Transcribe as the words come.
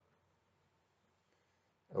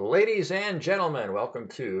Ladies and gentlemen, welcome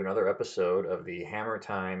to another episode of the Hammer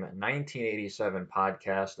Time 1987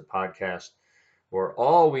 podcast, the podcast where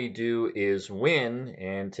all we do is win.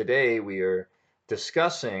 And today we are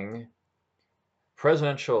discussing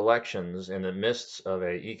presidential elections in the midst of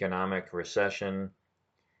an economic recession.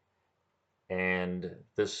 And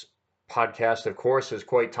this podcast, of course, is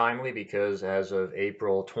quite timely because as of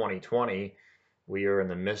April 2020, we are in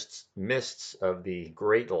the midst of the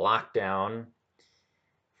great lockdown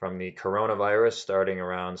from the coronavirus starting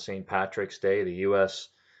around St. Patrick's Day. The U.S.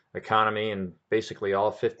 economy and basically all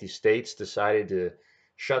 50 states decided to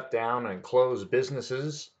shut down and close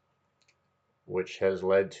businesses, which has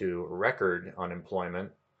led to record unemployment.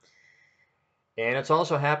 And it's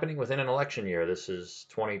also happening within an election year. This is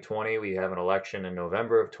 2020. We have an election in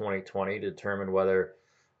November of 2020 to determine whether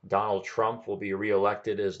Donald Trump will be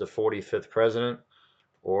reelected as the 45th president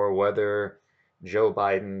or whether Joe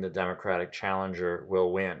Biden, the Democratic challenger,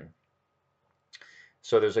 will win.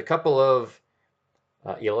 So there's a couple of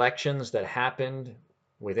elections that happened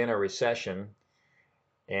within a recession,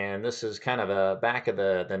 and this is kind of a back of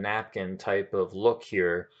the napkin type of look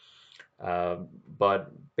here.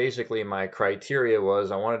 But basically, my criteria was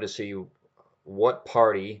I wanted to see what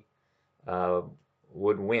party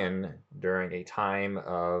would win during a time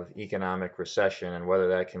of economic recession and whether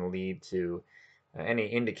that can lead to any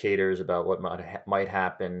indicators about what might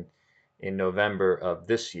happen in November of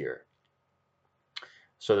this year.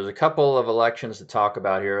 So there's a couple of elections to talk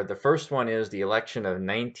about here. The first one is the election of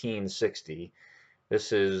 1960.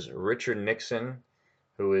 This is Richard Nixon,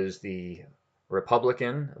 who is the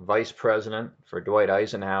Republican vice president for Dwight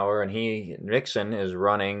Eisenhower, and Nixon is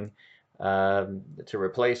running to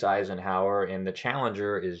replace Eisenhower, and the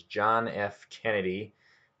challenger is John F. Kennedy,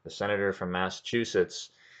 the senator from Massachusetts.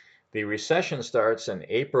 The recession starts in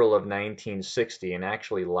April of 1960 and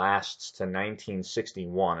actually lasts to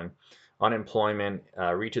 1961. Unemployment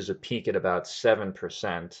reaches a peak at about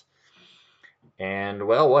 7%. And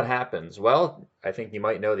well, what happens? Well, I think you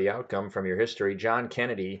might know the outcome from your history. John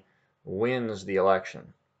Kennedy wins the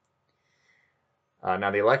election. Now,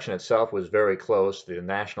 the election itself was very close. The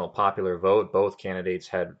national popular vote, both candidates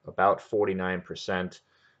had about 49%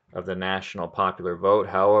 of the national popular vote.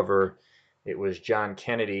 However, it was John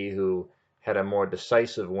Kennedy who had a more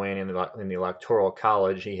decisive win in the Electoral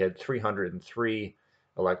College. He had 303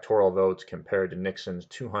 electoral votes compared to Nixon's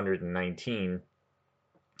 219.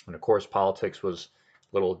 And of course, politics was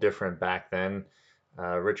a little different back then.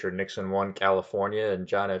 Richard Nixon won California and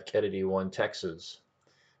John F. Kennedy won Texas.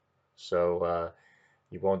 So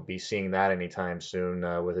you won't be seeing that anytime soon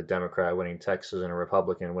with a Democrat winning Texas and a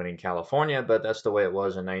Republican winning California, but that's the way it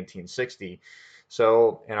was in 1960.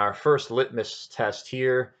 So in our first litmus test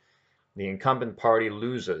here, the incumbent party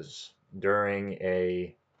loses during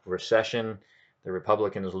a recession. The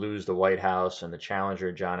Republicans lose the White House and the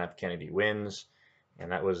challenger John F. Kennedy wins.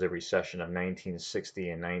 And that was the recession of 1960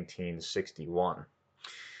 and 1961.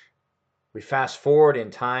 We fast forward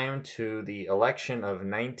in time to the election of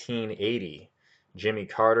 1980. Jimmy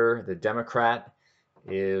Carter, the Democrat,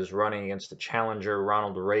 is running against the challenger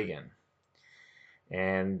Ronald Reagan.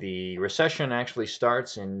 And the recession actually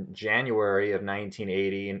starts in January of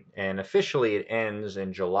 1980, and officially it ends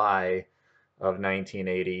in July of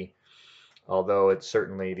 1980, although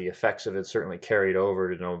the effects of it certainly carried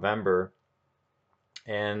over to November.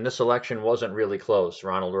 And this election wasn't really close.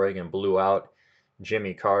 Ronald Reagan blew out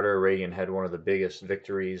Jimmy Carter. Reagan had one of the biggest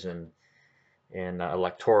victories in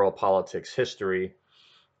electoral politics history.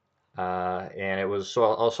 And it was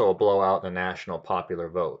also a blowout in the national popular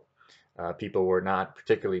vote. People were not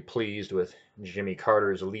particularly pleased with Jimmy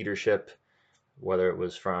Carter's leadership, whether it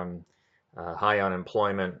was from high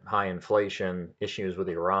unemployment, high inflation, issues with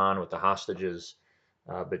Iran, with the hostages.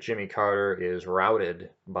 But Jimmy Carter is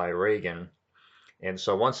routed by Reagan. And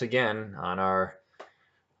so once again, on our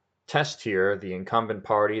test here, the incumbent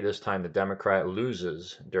party, this time the Democrat,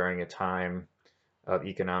 loses during a time of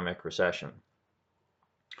economic recession.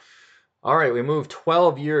 All right, we move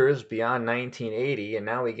 12 years beyond 1980, and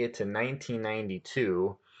now we get to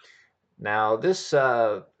 1992. Now, this is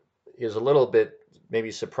a little bit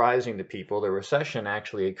maybe surprising to people. The recession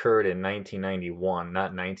actually occurred in 1991,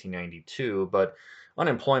 not 1992, but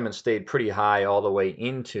unemployment stayed pretty high all the way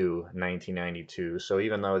into 1992. So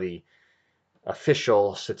even though the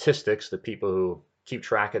official statistics, the people who keep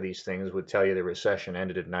track of these things, would tell you the recession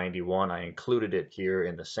ended at 91, I included it here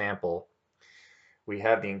in the sample. We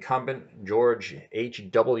have the incumbent, George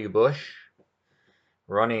H.W. Bush,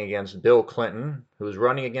 running against Bill Clinton, who was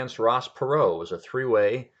running against Ross Perot. It was a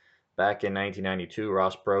three-way back in 1992.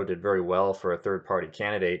 Ross Perot did very well for a third-party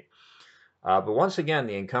candidate. But once again,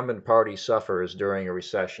 the incumbent party suffers during a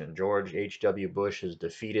recession. George H.W. Bush is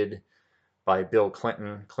defeated by Bill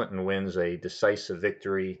Clinton. Clinton wins a decisive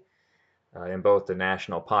victory in both the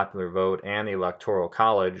national popular vote and the Electoral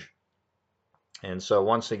College. And so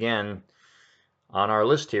once again, on our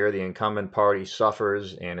list here, the incumbent party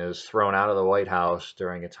suffers and is thrown out of the White House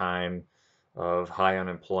during a time of high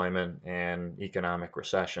unemployment and economic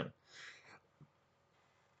recession.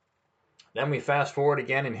 Then we fast forward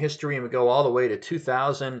again in history and we go all the way to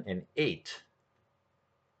 2008,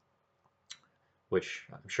 which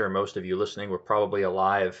I'm sure most of you listening were probably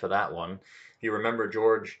alive for that one. If you remember,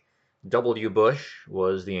 George W. Bush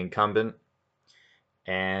was the incumbent,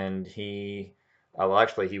 and he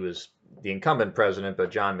was the incumbent president,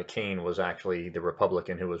 but John McCain was actually the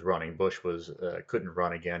Republican who was running. Bush couldn't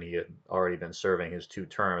run again. He had already been serving his 2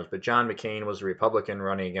 terms. But John McCain was the Republican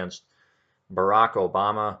running against Barack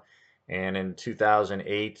Obama. And in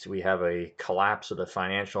 2008, we have a collapse of the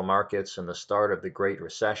financial markets and the start of the Great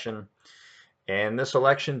Recession. And this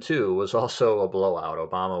election, too, was also a blowout.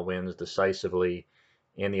 Obama wins decisively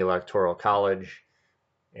in the Electoral College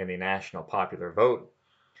in the national popular vote.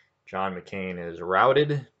 John McCain is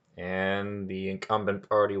routed, and the incumbent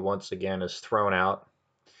party once again is thrown out.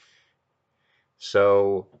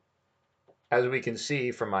 So, as we can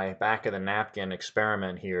see from my back of the napkin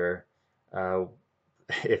experiment here,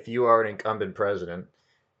 if you are an incumbent president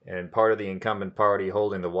and part of the incumbent party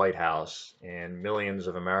holding the White House, and millions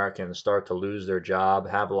of Americans start to lose their job,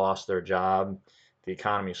 have lost their job, the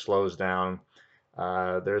economy slows down,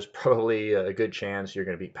 there's probably a good chance you're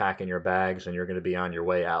going to be packing your bags and you're going to be on your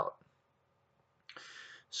way out.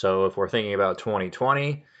 So if we're thinking about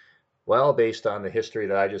 2020, well, based on the history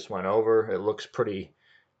that I just went over, it looks pretty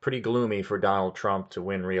gloomy for Donald Trump to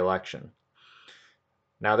win re-election.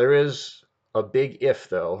 Now there is a big if,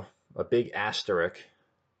 though, a big asterisk,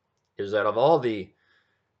 is that of all the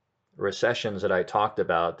recessions that I talked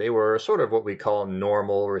about, they were sort of what we call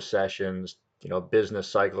normal recessions, business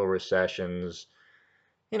cycle recessions,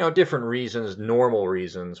 different reasons, normal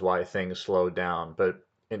reasons why things slowed down. But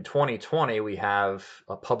in 2020, we have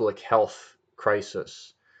a public health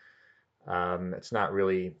crisis. It's not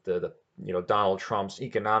really the Donald Trump's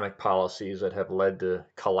economic policies that have led to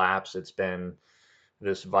collapse. It's been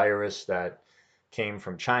this virus that came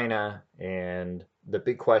from China, and the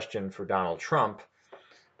big question for Donald Trump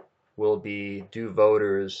will be, do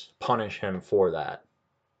voters punish him for that?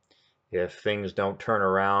 If things don't turn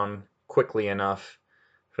around quickly enough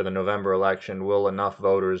for the November election, will enough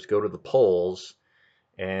voters go to the polls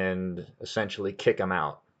and essentially kick him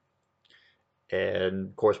out? And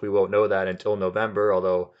of course, we won't know that until November,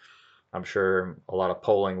 although I'm sure a lot of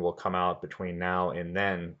polling will come out between now and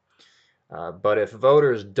then. But if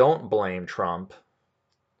voters don't blame Trump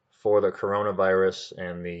for the coronavirus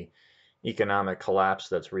and the economic collapse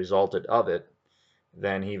that's resulted of it,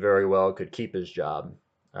 then he very well could keep his job.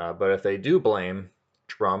 But if they do blame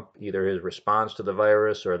Trump, either his response to the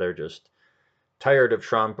virus, or they're just tired of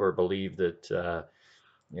Trump, or believe that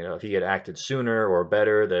if he had acted sooner or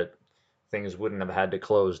better, that things wouldn't have had to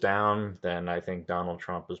close down, then I think Donald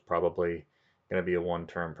Trump is probably going to be a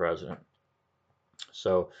one-term president.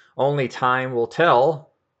 So only time will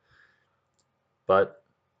tell, but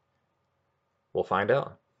we'll find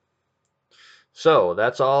out. So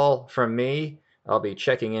that's all from me. I'll be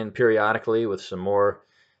checking in periodically with some more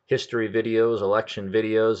history videos, election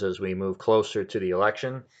videos, as we move closer to the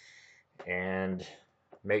election. And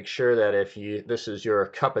make sure that if this is your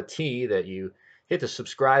cup of tea, that you hit the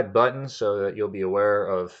subscribe button so that you'll be aware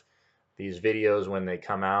of these videos when they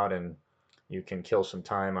come out, and you can kill some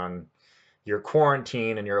time on your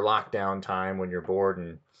quarantine and your lockdown time when you're bored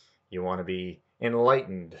and you want to be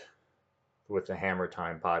enlightened with the Hammer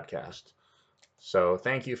Time podcast. So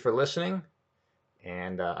thank you for listening,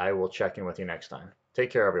 and I will check in with you next time. Take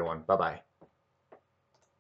care, everyone. Bye-bye.